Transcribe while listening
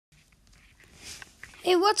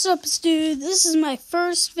Hey, what's up, dude? This is my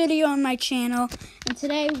first video on my channel, and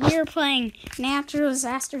today we're playing Natural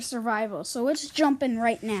Disaster Survival. So let's jump in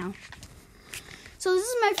right now. So this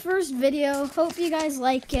is my first video. Hope you guys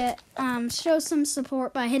like it. Show some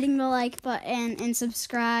support by hitting the like button and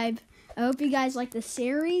subscribe. I hope you guys like the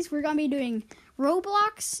series. We're gonna be doing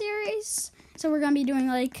Roblox series. So we're gonna be doing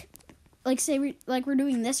like we're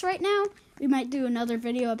doing this right now. We might do another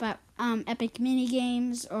video about epic mini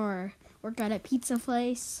games or work at a pizza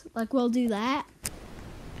place. We'll do that.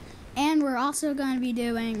 And we're also going to be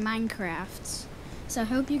doing Minecraft. So I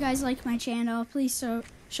hope you guys like my channel. Please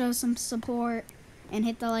show some support and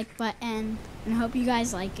hit the like button. And I hope you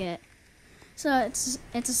guys like it. So it's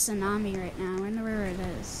a tsunami right now. I wonder where it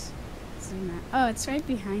is. Oh, it's right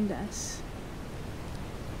behind us.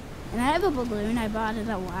 And I have a balloon. I bought it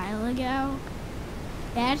a while ago.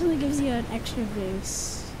 It actually gives you an extra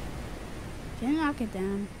boost. Can I knock it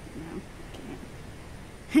down? No, I can't.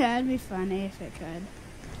 That'd be funny if it could.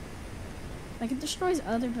 It destroys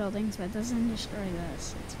other buildings, but it doesn't destroy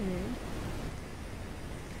this. It's weird.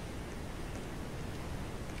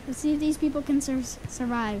 Let's see if these people can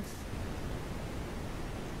survive.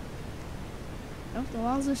 Oh, the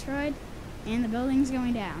wall's destroyed, and the building's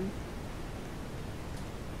going down.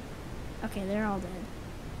 Okay, they're all dead.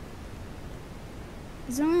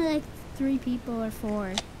 There's only 3 people or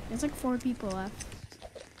 4. There's 4 people left.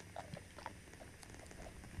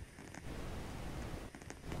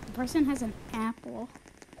 The person has an apple.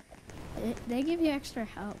 They give you extra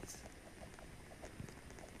health.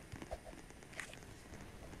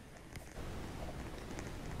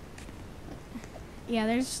 Yeah,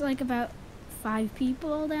 there's about 5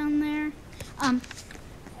 people down there.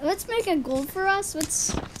 Let's make a goal for us.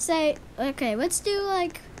 Let's say, okay, let's do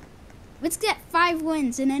let's get 5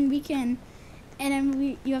 wins, and then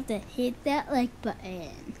you have to hit that like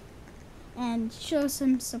button and show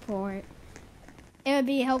some support. It would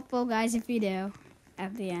be helpful, guys, if you do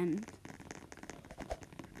at the end.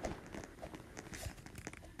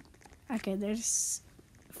 Okay, there's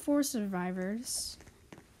 4 survivors.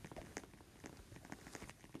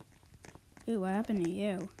 Ooh, what happened to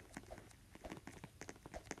you?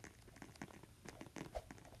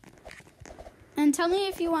 And tell me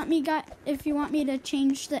if you want me to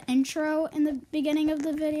change the intro in the beginning of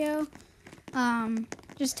the video.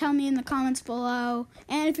 Just tell me in the comments below.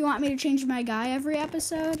 And if you want me to change my guy every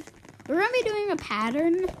episode. We're gonna be doing a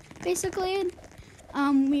pattern, basically.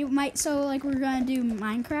 We're gonna do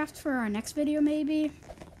Minecraft for our next video, maybe.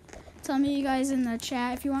 Tell me, you guys, in the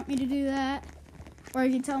chat if you want me to do that. Or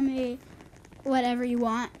you can tell me whatever you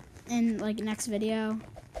want in next video.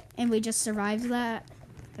 And we just survived that.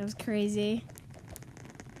 That was crazy.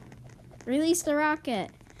 Release the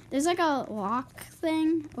rocket. There's a lock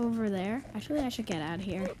thing over there. Actually, I should get out of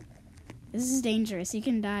here. This is dangerous. You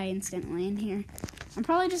can die instantly in here. I'm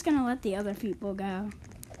probably just gonna let the other people go.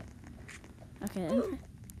 Okay.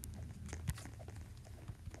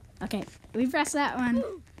 Okay, we pressed that one.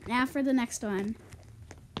 Now for the next one.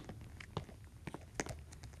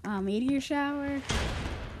 Meteor shower.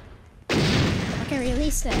 Okay,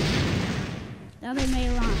 released it. Now they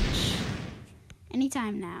may launch.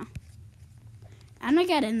 Anytime now. I'm gonna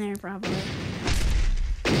get in there, probably.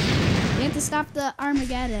 We have to stop the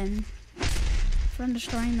Armageddon from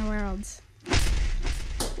destroying the world.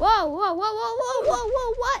 Whoa, whoa, whoa, whoa, whoa, whoa,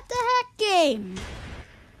 whoa, what the heck, game?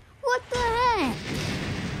 What the heck?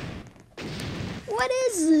 What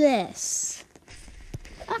is this?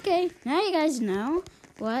 Okay, now you guys know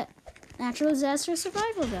what Natural Disaster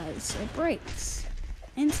Survival does. It breaks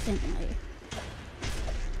instantly.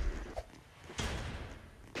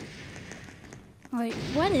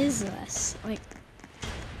 What is this? It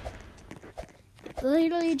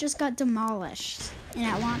literally just got demolished. And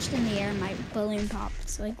it launched in the air and my balloon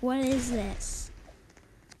popped. What is this?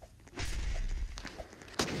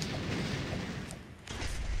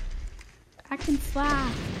 I can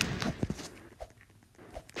fly.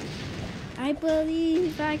 I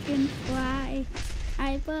believe I can fly.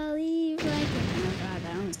 I believe I can. Oh god,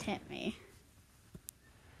 that almost hit me.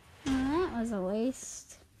 Oh, that was a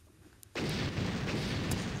waste.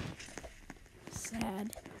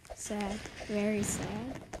 Sad. Sad. Very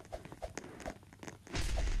sad.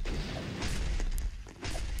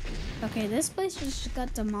 Okay, this place just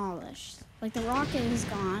got demolished. The rocket is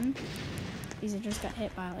gone. These just got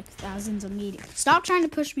hit by thousands of meteors. Stop trying to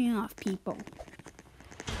push me off, people.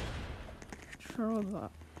 Troll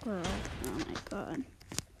girl. Oh my god.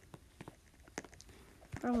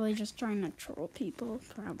 Probably just trying to troll people,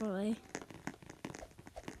 probably.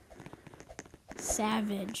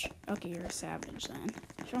 Savage. Okay, you're a savage then.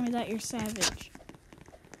 Show me that you're savage.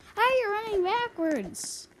 Hey, you're running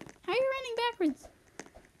backwards? How are you running backwards?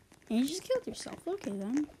 And you just killed yourself. Okay,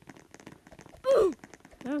 then. Ooh,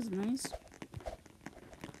 that was nice.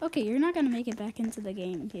 Okay, you're not gonna make it back into the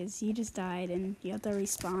game because you just died and you have to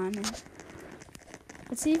respawn. And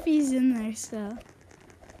let's see if he's in there still.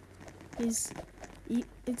 It's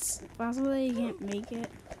possible that you can't make it.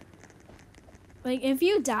 Like, if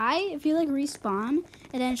you die, if you, like, respawn,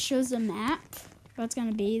 and then it shows the map, what it's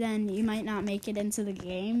gonna be, then you might not make it into the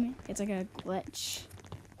game. It's like a glitch.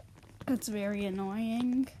 It's very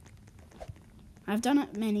annoying. I've done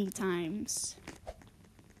it many times.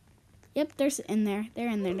 Yep, they're in there. They're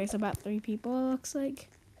in there. There's about 3 people, it looks like.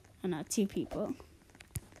 Oh, no, 2 people.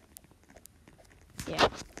 Yeah.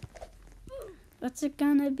 What's it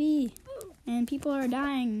gonna be? And people are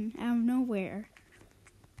dying out of nowhere.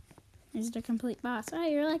 Is the complete boss. Oh,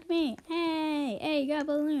 you're like me. Hey, you got a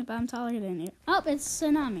balloon, but I'm taller than you. Oh, it's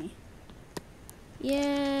Tsunami.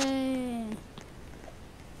 Yay.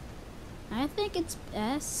 I think it's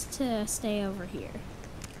best to stay over here.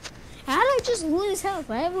 How did I just lose health?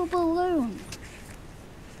 I have a balloon.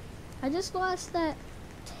 I just lost that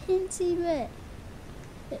teensy bit.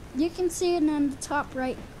 You can see it on the top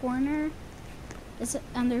right corner. It's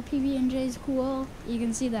under PB&J's Cool. You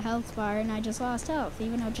can see the health bar, and I just lost health.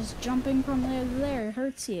 Even though just jumping from there to there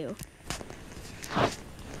hurts you.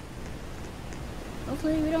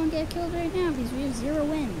 Hopefully we don't get killed right now because we have 0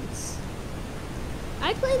 wins.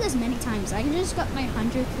 I played this many times. I just got my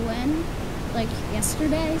 100th win, like,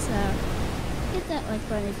 yesterday, so hit that like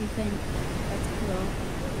button if you think that's cool.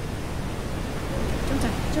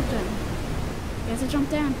 Jump down. You have to jump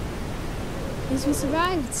down. Because we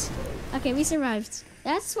survived. Okay, we survived.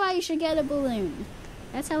 That's why you should get a balloon.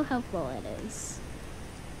 That's how helpful it is.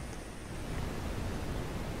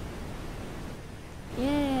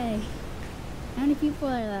 Yay. How many people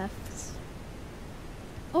are left?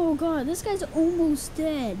 Oh god, this guy's almost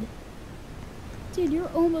dead. Dude, you're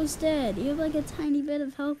almost dead. You have like a tiny bit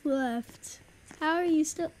of health left. How are you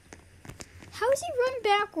still... How is he run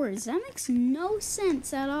backwards? That makes no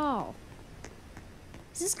sense at all.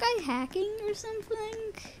 Is this guy hacking or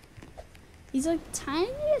something? He's like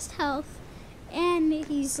tiniest health and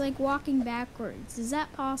he's like walking backwards. Is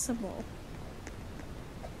that possible?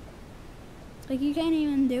 Like you can't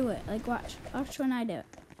even do it. Like watch when I do it.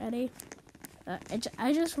 Ready?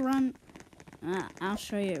 I just run. I'll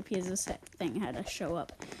show you because this thing had to show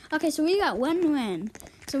up. Okay, so we got 1 win.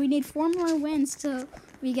 So we need 4 more wins till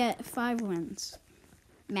we get 5 wins.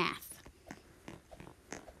 Math.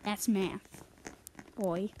 That's math,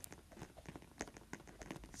 boy.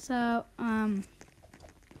 So,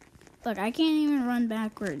 look, I can't even run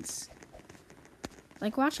backwards.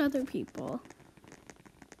 Like, watch other people.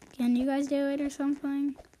 Can you guys do it or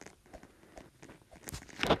something?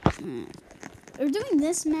 We're doing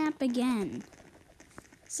this map again.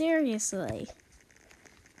 Seriously.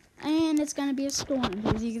 And it's gonna be a storm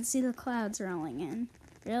because you can see the clouds rolling in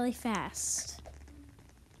really fast.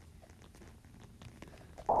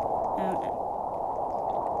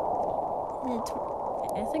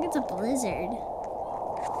 I think it's a blizzard.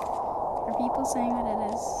 Are people saying that it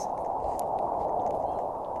is?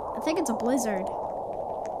 I think it's a blizzard.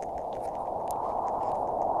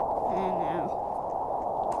 I don't know.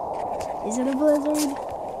 Is it a blizzard?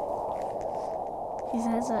 He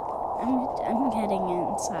says that I'm heading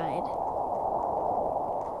inside.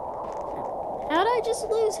 How did I just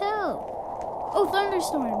lose health? Oh,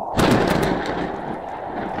 thunderstorm.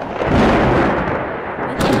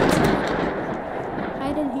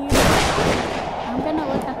 Hide in here. I'm gonna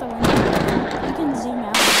look out the window. You can zoom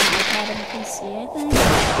out on the iPad and PC, I think. So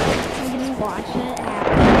you can just watch it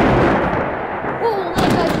happen. Oh, that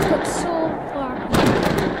guy just looks so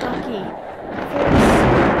lucky.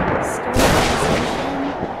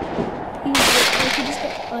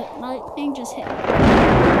 Lightning just hit me.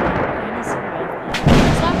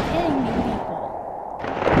 Stop hitting me, people.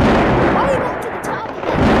 Why are you up to the top of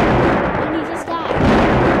that? And he just died.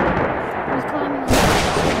 He was climbing the ladder.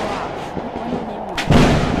 What do they want?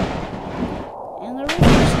 And the roof is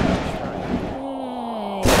destroyed.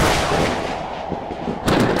 Yay.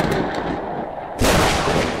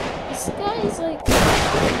 This guy is like...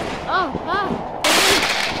 Oh,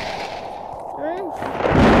 the roof. How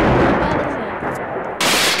bad is it?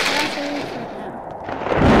 Right now.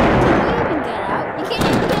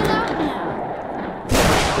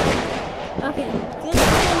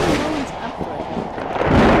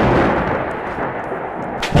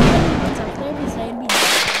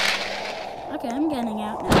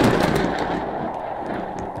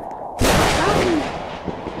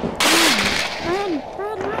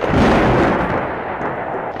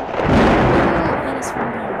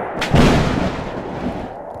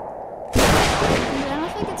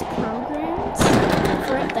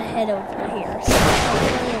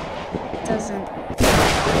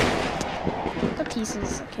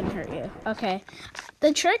 pieces can hurt you. Okay.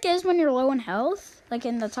 The trick is when you're low in health, like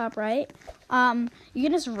in the top right, you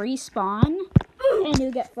can just respawn and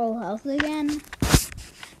you get full health again.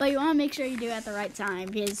 But you want to make sure you do it at the right time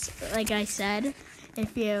because, like I said,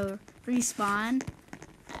 if you respawn,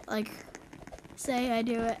 like, say I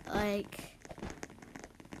do it like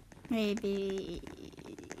maybe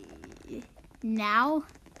now,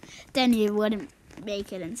 then you wouldn't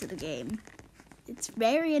make it into the game. It's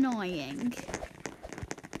very annoying.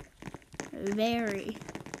 Very.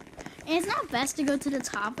 And it's not best to go to the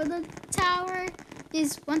top of the tower.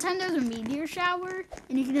 Because one time there was a meteor shower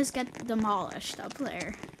and you can just get demolished up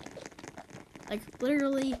there. Like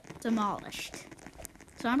literally demolished.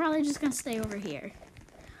 So I'm probably just gonna stay over here.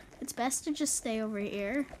 It's best to just stay over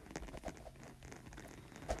here.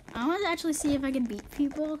 I want to actually see if I can beat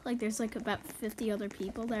people. Like there's like about 50 other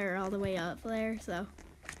people that are all the way up there. So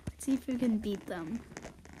let's see if we can beat them.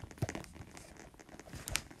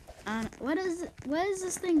 What is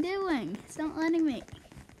this thing doing? It's not letting me.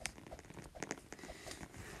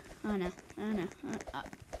 Oh no, oh no.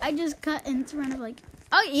 I just cut in front of like,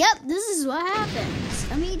 oh yep, this is what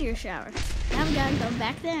happens. A meteor shower. Now we gotta go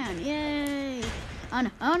back down. Yay. Oh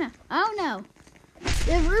no, oh no, oh no.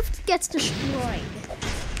 The roof gets destroyed.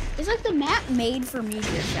 It's like the map made for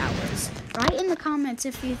meteor showers. Write in the comments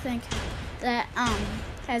if you think that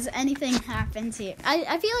has anything happened to you.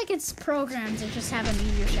 I feel like it's programmed to just have a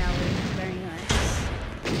meteor shower. Very nice.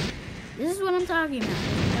 This is what I'm talking about.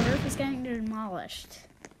 The roof is getting demolished.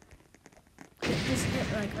 Just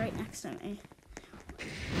get like right next to me.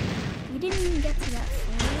 We didn't even get to that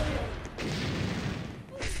floor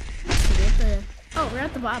yet. Oh, we're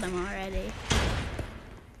at the bottom already.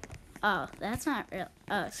 Oh, that's not real.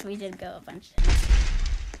 Oh, so we did go a bunch.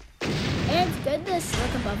 And it's good to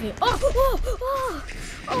look above you. Oh, oh, oh,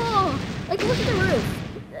 oh! Like, look at the roof.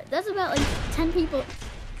 That's about like 10 people.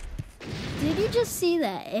 Did you just see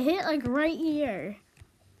that? It hit like right here.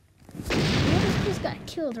 You just got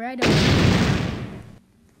killed right away.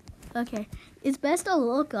 Okay, it's best to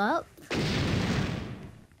look up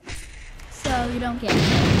so you don't get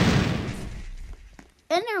hit.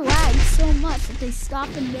 And they're lagged so much that they stop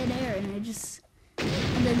in midair and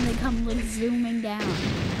then they come like zooming down.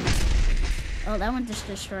 Oh, that one just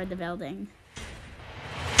destroyed the building.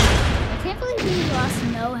 I can't believe we lost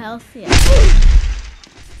no health yet.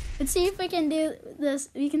 Let's see if we can do this.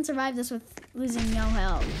 We can survive this with losing no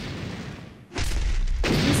health.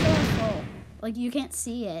 We still have full. Like you can't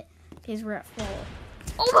see it because we're at full.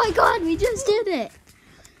 Oh my god, we just did it!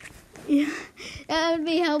 Yeah, that would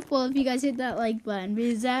be helpful if you guys hit that like button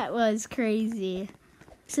because that was crazy.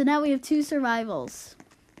 So now we have 2 survivals.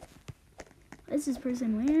 What's this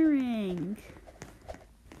person wearing?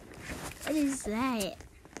 What is that?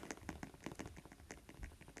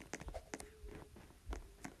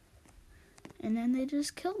 And then they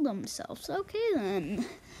just killed themselves. Okay then.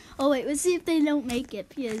 Oh wait, let's see if they don't make it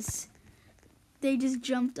because they just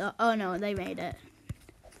jumped up. Oh no, they made it.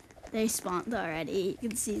 They spawned already. You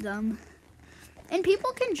can see them. And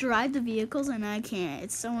people can drive the vehicles and I can't.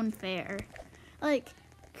 It's so unfair. Like,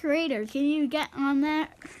 creator, can you get on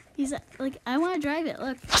that? He's like, I want to drive it.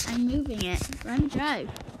 Look, I'm moving it. Let me drive.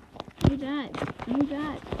 Let me drive. Let me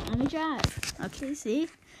drive. Let me drive. Okay, see?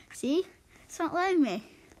 See? It's not letting me.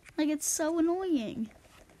 Like, it's so annoying.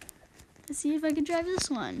 Let's see if I can drive this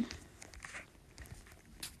one.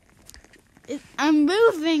 I'm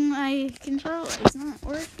moving my controller. It's not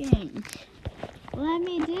working. Let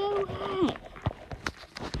me do it.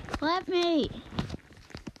 Let me.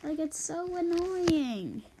 Like, it's so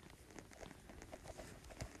annoying.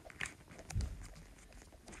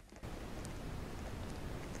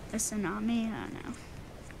 A tsunami? I don't know.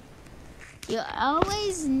 You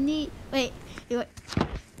always need. Wait. Do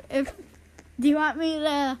you want me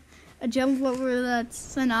to jump over the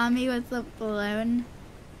tsunami with the balloon?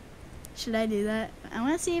 Should I do that? I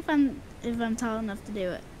want to see if I'm tall enough to do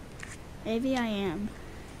it. Maybe I am.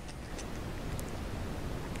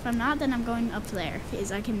 If I'm not, then I'm going up there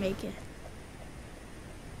because I can make it.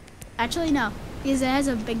 Actually, no, because it has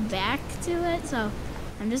a big back to it, so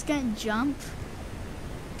I'm just gonna jump.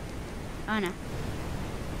 Oh no.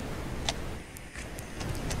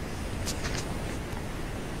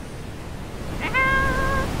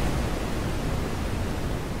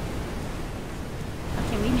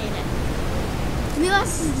 Okay, we made it. We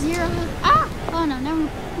lost 0. Ah! Oh no, never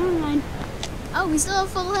mind. Oh, we still have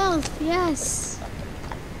full health. Yes.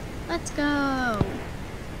 Let's go.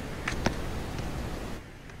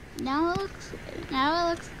 Now it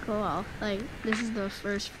looks cool. Like this is the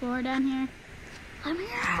first floor down here. Let me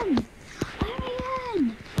in. Let me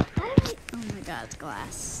in. Let me. Oh my God, it's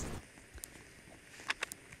glass.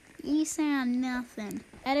 You sound nothing.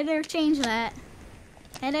 Editor, change that.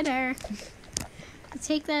 Editor,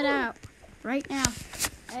 take that out right now.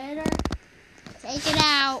 Editor, take it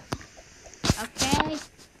out. Okay?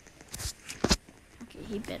 Okay,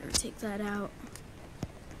 he better take that out.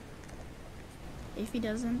 If he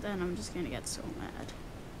doesn't, then I'm just gonna get so mad.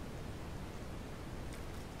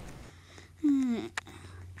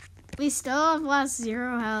 We still have lost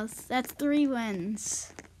 0 health. That's 3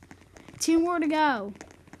 wins. 2 more to go.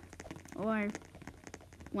 Or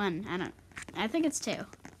 1. I think it's 2.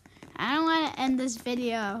 I don't want to end this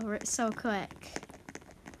video so quick.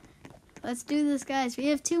 Let's do this, guys. We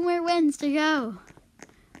have 2 more wins to go.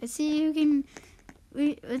 Let's see who can.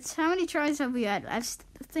 How many tries have we had? I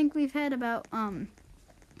think we've had about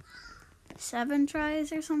 7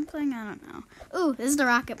 tries or something. I don't know. Ooh, this is the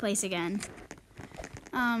rocket place again.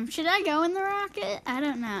 Should I go in the rocket? I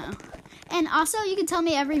don't know. And also, you can tell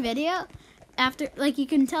me every video after, like, you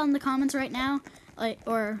can tell in the comments right now, like,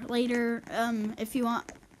 or later, if you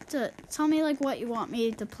want to tell me, like, what you want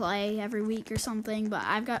me to play every week or something. But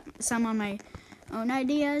I've got some on my own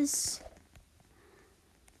ideas.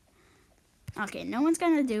 Okay, no one's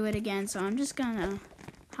gonna do it again, so I'm just gonna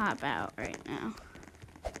hop out right now.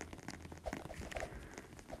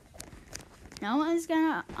 No one's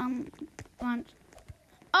gonna launch.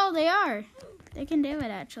 Oh, they are. They can do it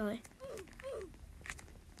actually.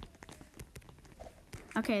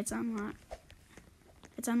 Okay, it's unlocked.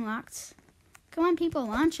 It's unlocked. Come on, people,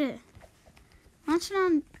 launch it. Launch it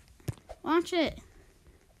on. Launch it.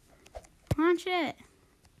 Launch it.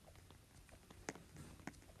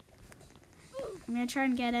 I'm gonna try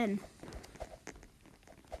and get in.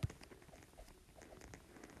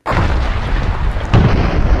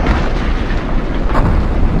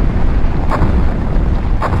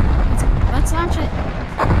 Let's launch it.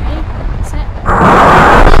 Ready, set.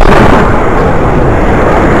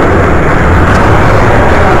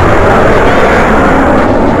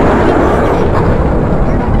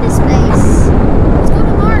 We're going to space. Let's go to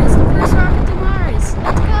Mars. The first rocket to Mars.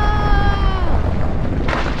 Let's go.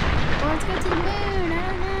 Or let's go to the moon. I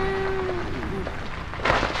don't know.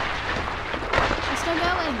 We're still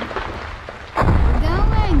going. We're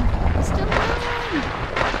going. We're still going.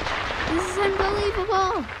 This is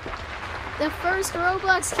unbelievable. The first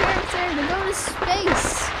Roblox character to go to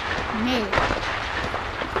space. Me.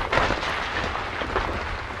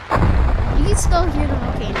 You can still hear the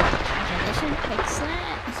volcano. Okay, they should fix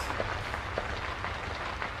that.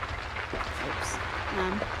 Oops.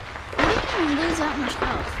 We didn't even lose that much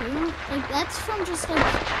health. Like, that's from just like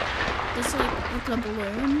with the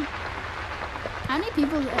balloon. How many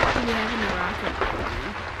people do we have in the rocket right now?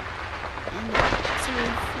 And so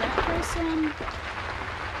that person.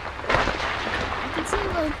 I can see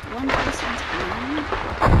like one person's arm.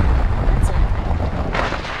 That's it.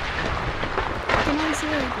 I can only see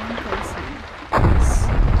like one person.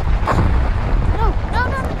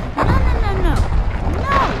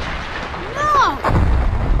 No!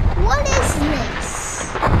 What is this?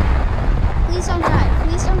 Please don't die.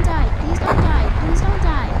 Please don't die. Please don't die. Please don't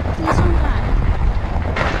die. Please don't die.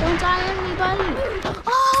 Don't die, anybody.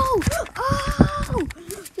 Oh!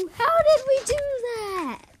 How did we do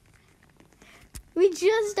that? We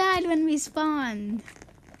just died when we spawned.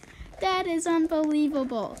 That is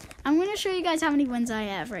unbelievable. I'm going to show you guys how many wins I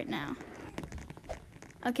have right now.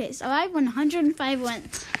 Okay, so I have 105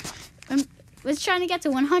 wins. I was trying to get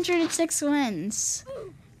to 106 wins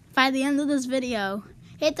by the end of this video.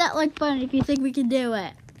 Hit that like button if you think we can do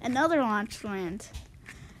it. Another launch land.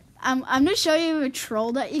 I'm going to show you a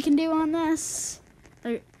troll that you can do on this.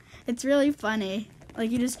 Like, it's really funny.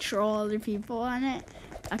 Like, you just troll other people on it.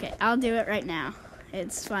 Okay, I'll do it right now.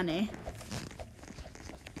 It's funny.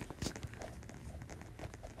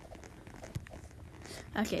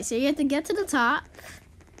 Okay, so you have to get to the top,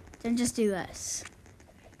 then just do this.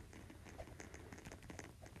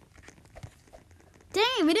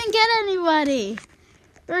 Dang, we didn't get anybody.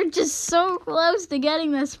 We're just so close to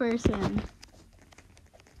getting this person.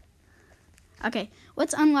 Okay,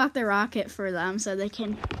 let's unlock the rocket for them so they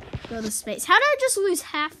can go to space. How did I just lose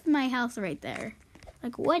half my health right there?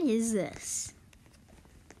 Like, what is this?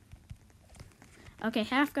 Okay,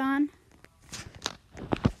 half gone.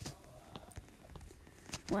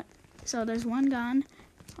 What? So there's one gone.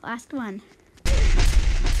 Last one.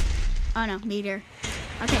 Oh no, meteor.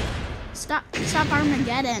 Okay, stop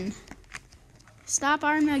Armageddon. Stop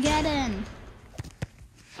Armageddon.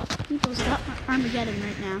 People, stop Armageddon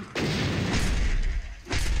right now.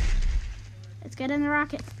 Let's get in the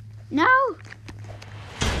rocket. No!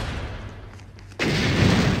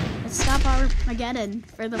 Let's stop Armageddon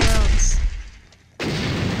for the worlds. The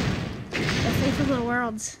faith of the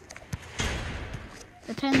worlds.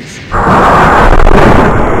 Depends.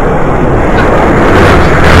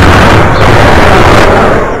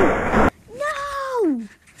 No!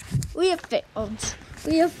 We have failed.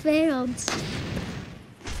 We have failed.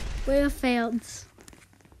 We have failed.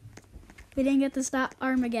 We didn't get to stop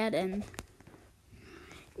Armageddon.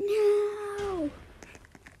 No!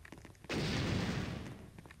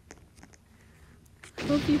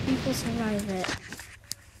 Hope you people survive it.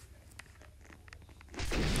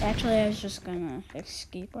 Actually, I was just gonna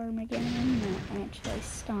escape Armageddon, not actually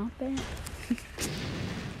stop it.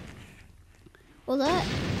 Well, that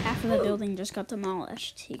half of the building just got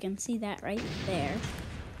demolished. You can see that right there.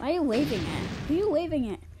 Why are you waving at? Who are you waving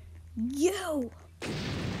at? Yo!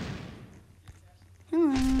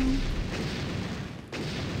 Hello.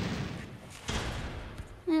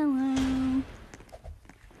 Hello.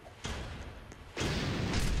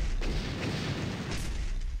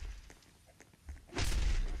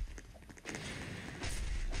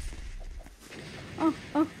 Oh.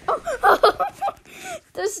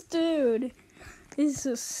 This dude is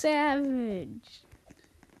a savage.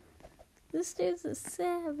 This dude's a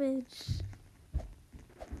savage.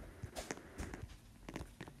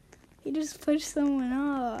 He just pushed someone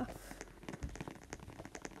off.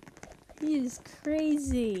 He is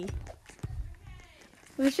crazy.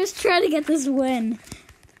 Let's just try to get this win.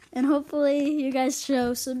 And hopefully you guys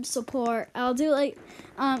show some support. I'll do like,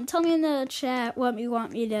 tell me in the chat what you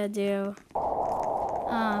want me to do.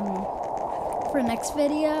 For next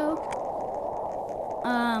video.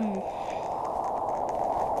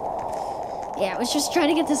 Yeah, let's just try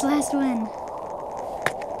to get this last win.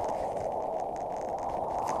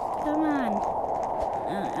 Come on.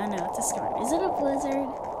 I know, it's a storm. Is it a blizzard?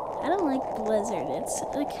 I don't like blizzard. It's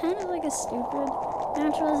kind of like a stupid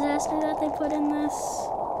natural disaster that they put in this.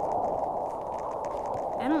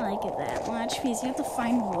 I don't like it that much because you have to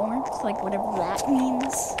find warmth, like whatever that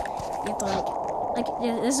means. You have to like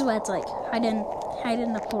this is what it's like. Hide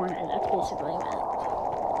in the corner. That's basically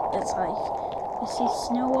what it's like. You see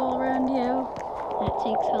snow all around you, and it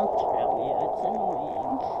takes health from you. It's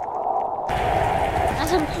annoying.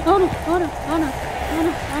 Oh no!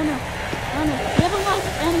 Never mind.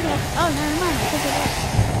 Oh, never mind.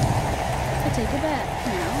 I take it back.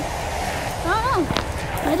 No. Oh no!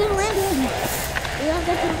 I didn't land in. We gotta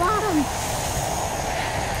get to the bottom.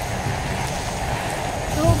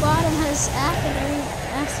 The whole bottom has acid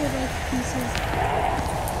pieces.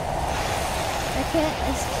 I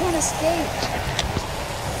can't escape.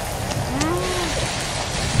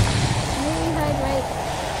 Maybe hide right.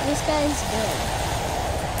 This guy's good.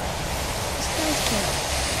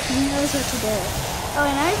 He knows what to do. Oh,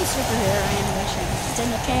 and I have a superhero animation. It's in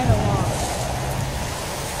the catalog.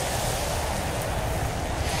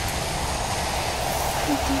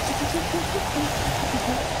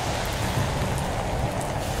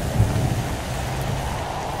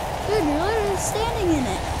 Dude, you're literally standing in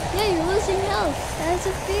it. Yeah, you're losing health. How does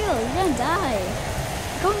it feel? You're gonna die.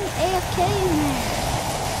 You're going AFK in there.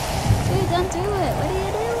 Dude, don't do it. What are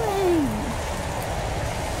you doing?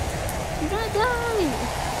 You're gonna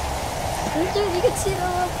die. Dude, you can see the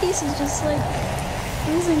little pieces just like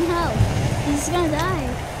losing health. He's gonna die.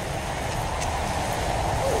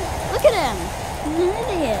 Look at him. He's an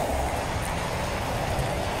idiot.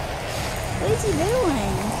 What is he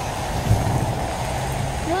doing?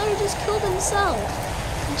 He literally just killed himself.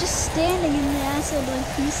 He's just standing in the acid like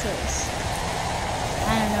pieces. I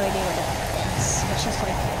have no idea what it is. It's just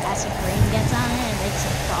like acid rain gets on it and makes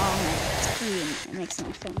it fall and it's green. It makes no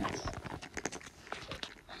sense.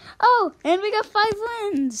 Oh, and we got 5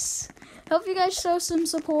 wins. Hope you guys show some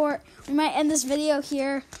support. We might end this video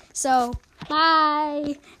here. So,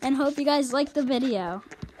 bye. And hope you guys like the video.